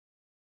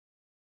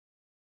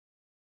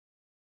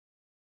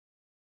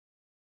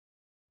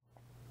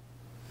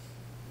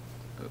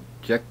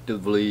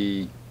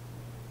objectively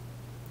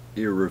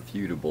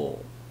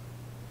irrefutable.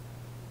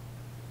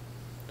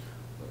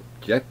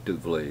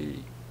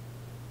 Objectively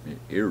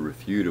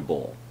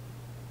irrefutable.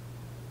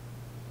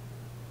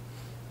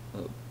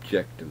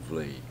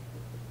 Objectively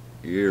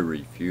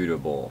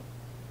irrefutable.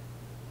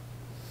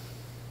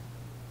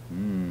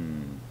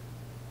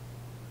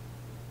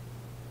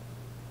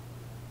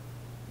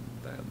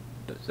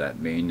 Does that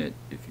mean that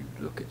if you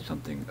look at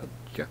something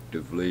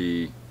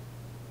objectively,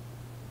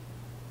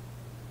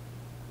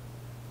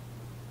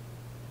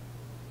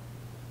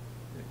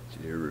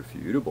 it's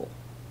irrefutable?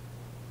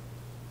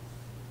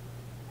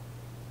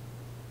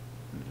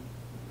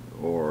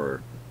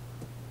 Or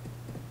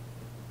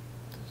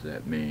does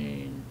that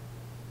mean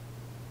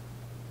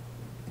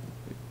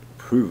it's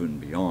proven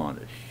beyond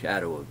a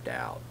shadow of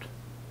doubt?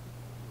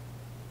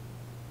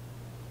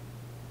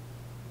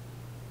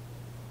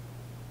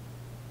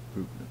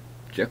 Proven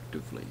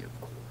objectively,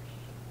 of course.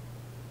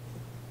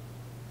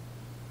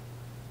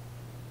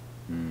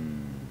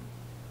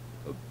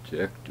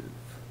 Objective.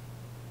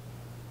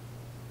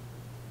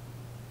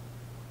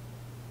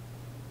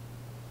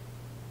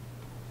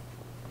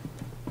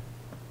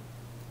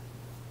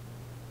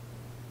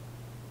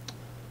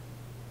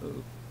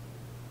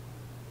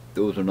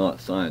 Those are not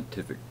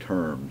scientific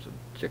terms,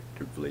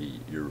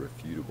 objectively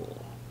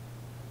irrefutable.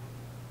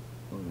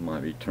 Those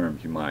might be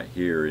terms you might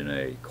hear in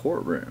a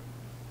courtroom,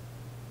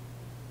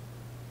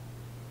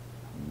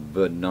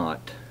 but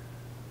not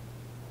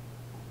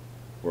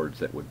words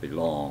that would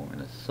belong in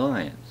a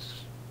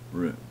science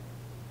room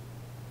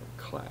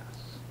or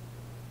class.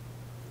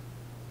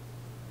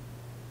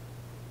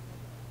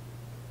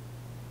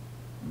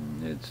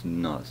 It's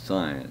not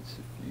science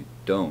if you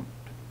don't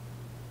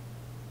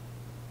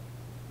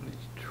at least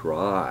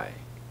try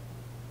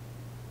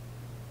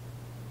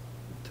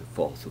to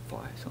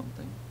falsify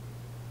something,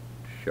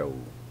 show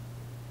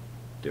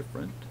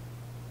different.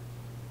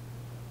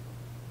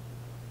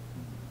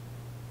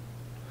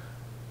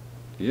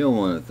 You know,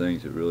 one of the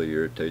things that really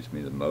irritates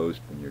me the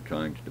most when you're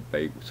trying to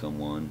debate with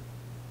someone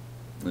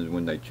is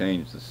when they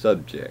change the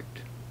subject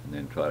and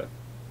then try to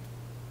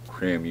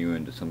cram you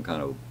into some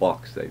kind of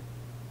box they've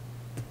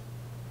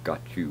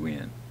got you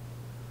in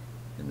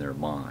their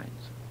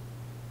minds.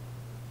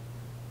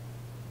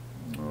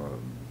 Or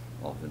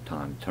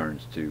oftentimes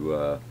turns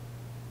to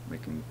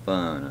making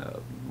fun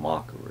of,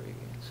 mockery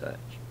and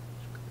such.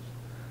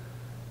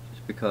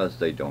 Just because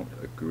they don't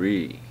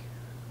agree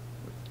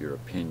with your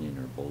opinion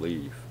or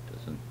belief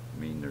doesn't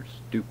mean they're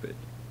stupid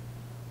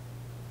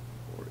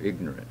or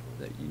ignorant,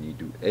 or that you need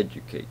to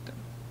educate them.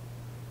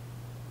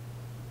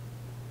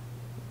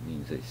 It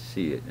means they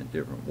see it in a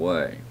different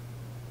way.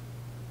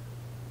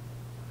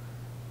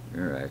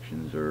 Your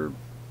actions are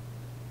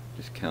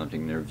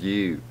discounting their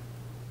view.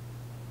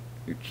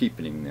 You're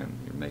cheapening them.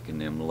 You're making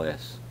them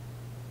less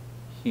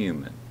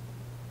human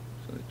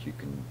so that you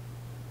can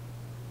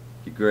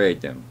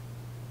degrade them.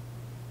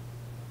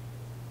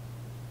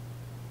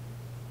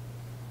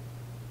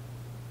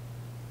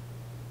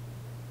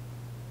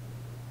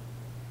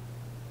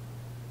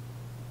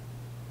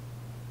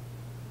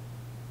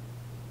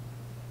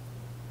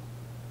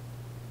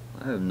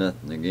 I have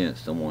nothing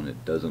against someone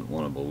that doesn't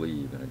want to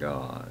believe in a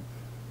God.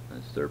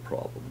 That's their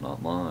problem, not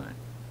mine.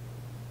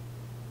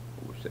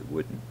 I wish they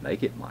wouldn't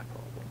make it my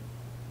problem.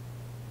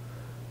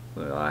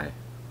 But I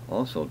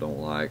also don't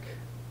like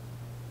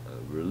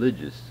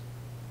religious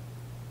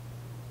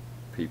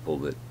people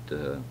that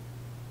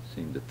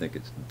seem to think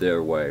it's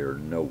their way or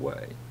no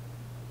way.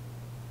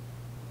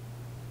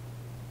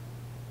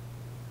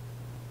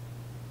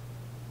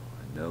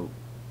 I know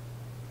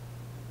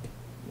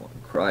what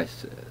Christ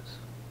says.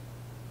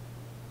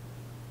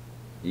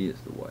 He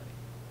is the way,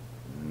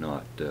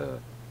 not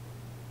that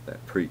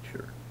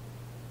preacher.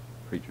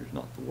 Preacher's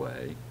not the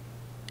way.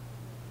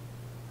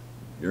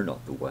 You're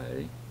not the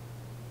way.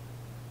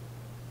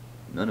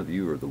 None of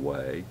you are the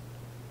way.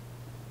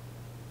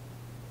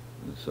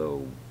 And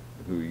so,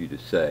 who are you to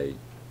say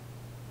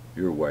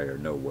your way or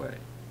no way?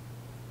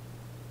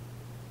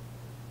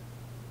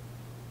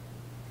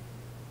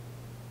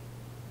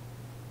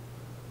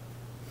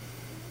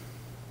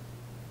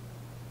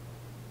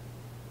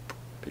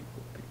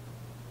 People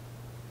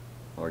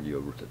argue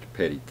over such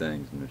petty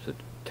things, and there's such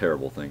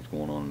terrible things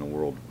going on in the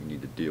world that we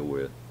need to deal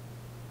with.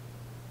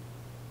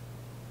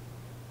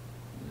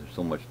 There's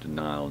so much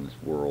denial in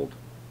this world.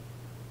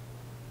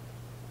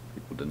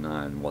 People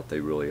denying what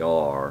they really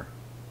are,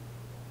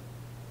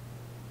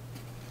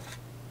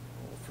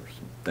 all for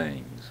some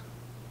things,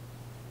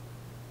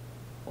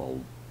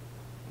 while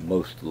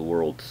most of the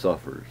world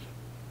suffers.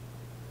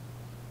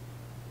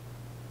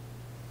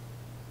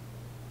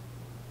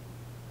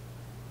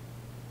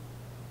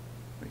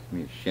 Makes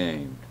me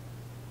ashamed,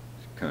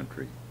 this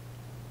country,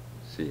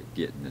 to see it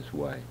getting this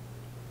way.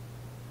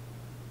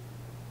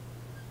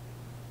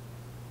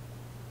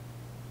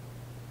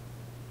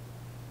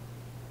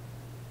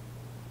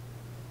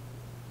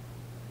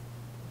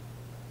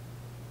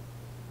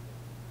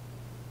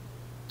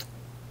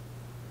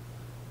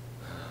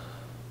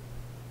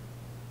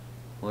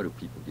 Why do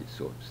people get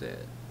so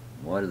upset?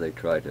 Why do they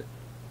try to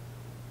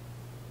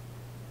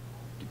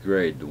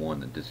degrade the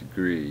one that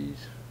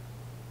disagrees,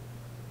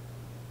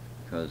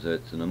 because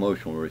it's an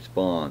emotional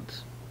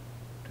response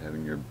to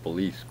having your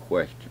beliefs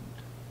questioned.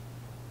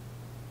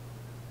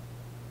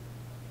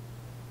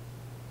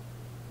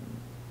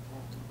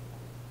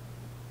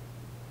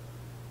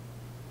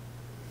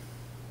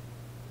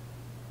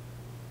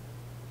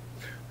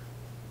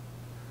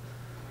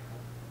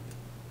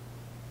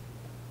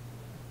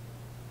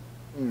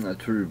 A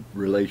true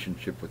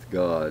relationship with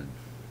God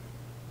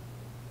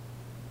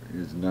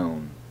is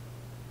known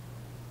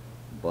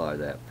by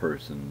that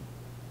person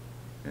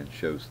and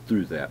shows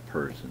through that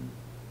person.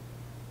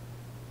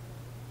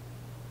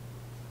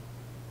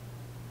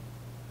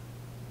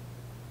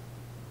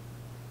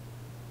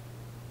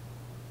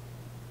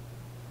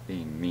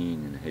 Being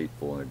mean and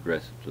hateful and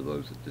aggressive to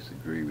those that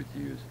disagree with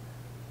you is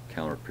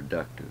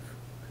counterproductive,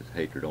 because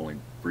hatred only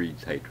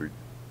breeds hatred.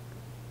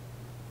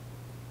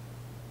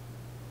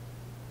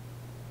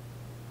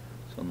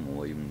 Some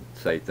will even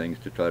say things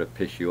to try to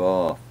piss you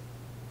off.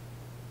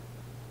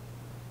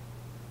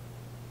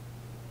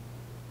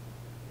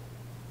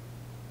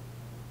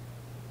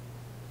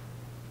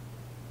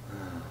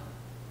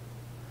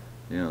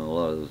 You know, a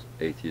lot of those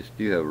atheists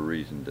do have a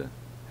reason to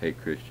hate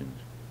Christians.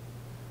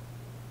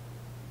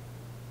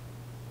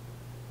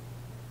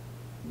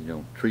 You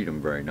don't treat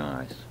them very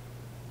nice.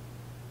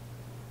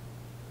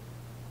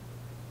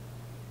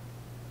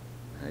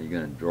 How are you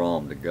going to draw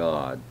them to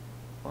God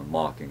by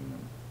mocking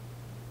them?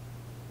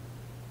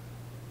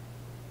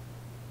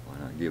 By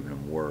not giving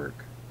them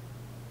work?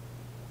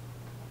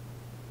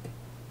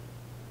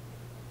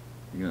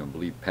 You're going to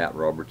believe Pat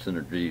Robertson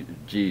or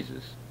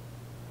Jesus?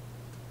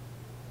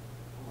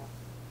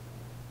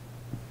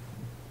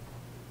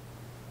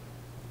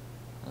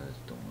 I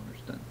just don't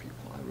understand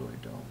people. I really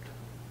don't.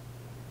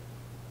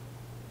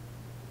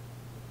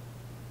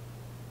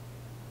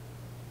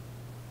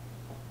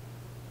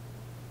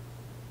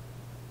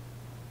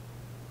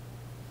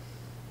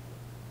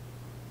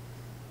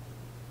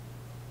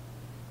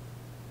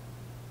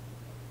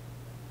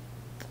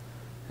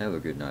 Have a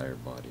good night,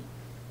 everybody.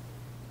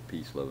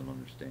 Peace, love, and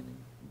understanding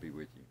be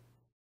with you.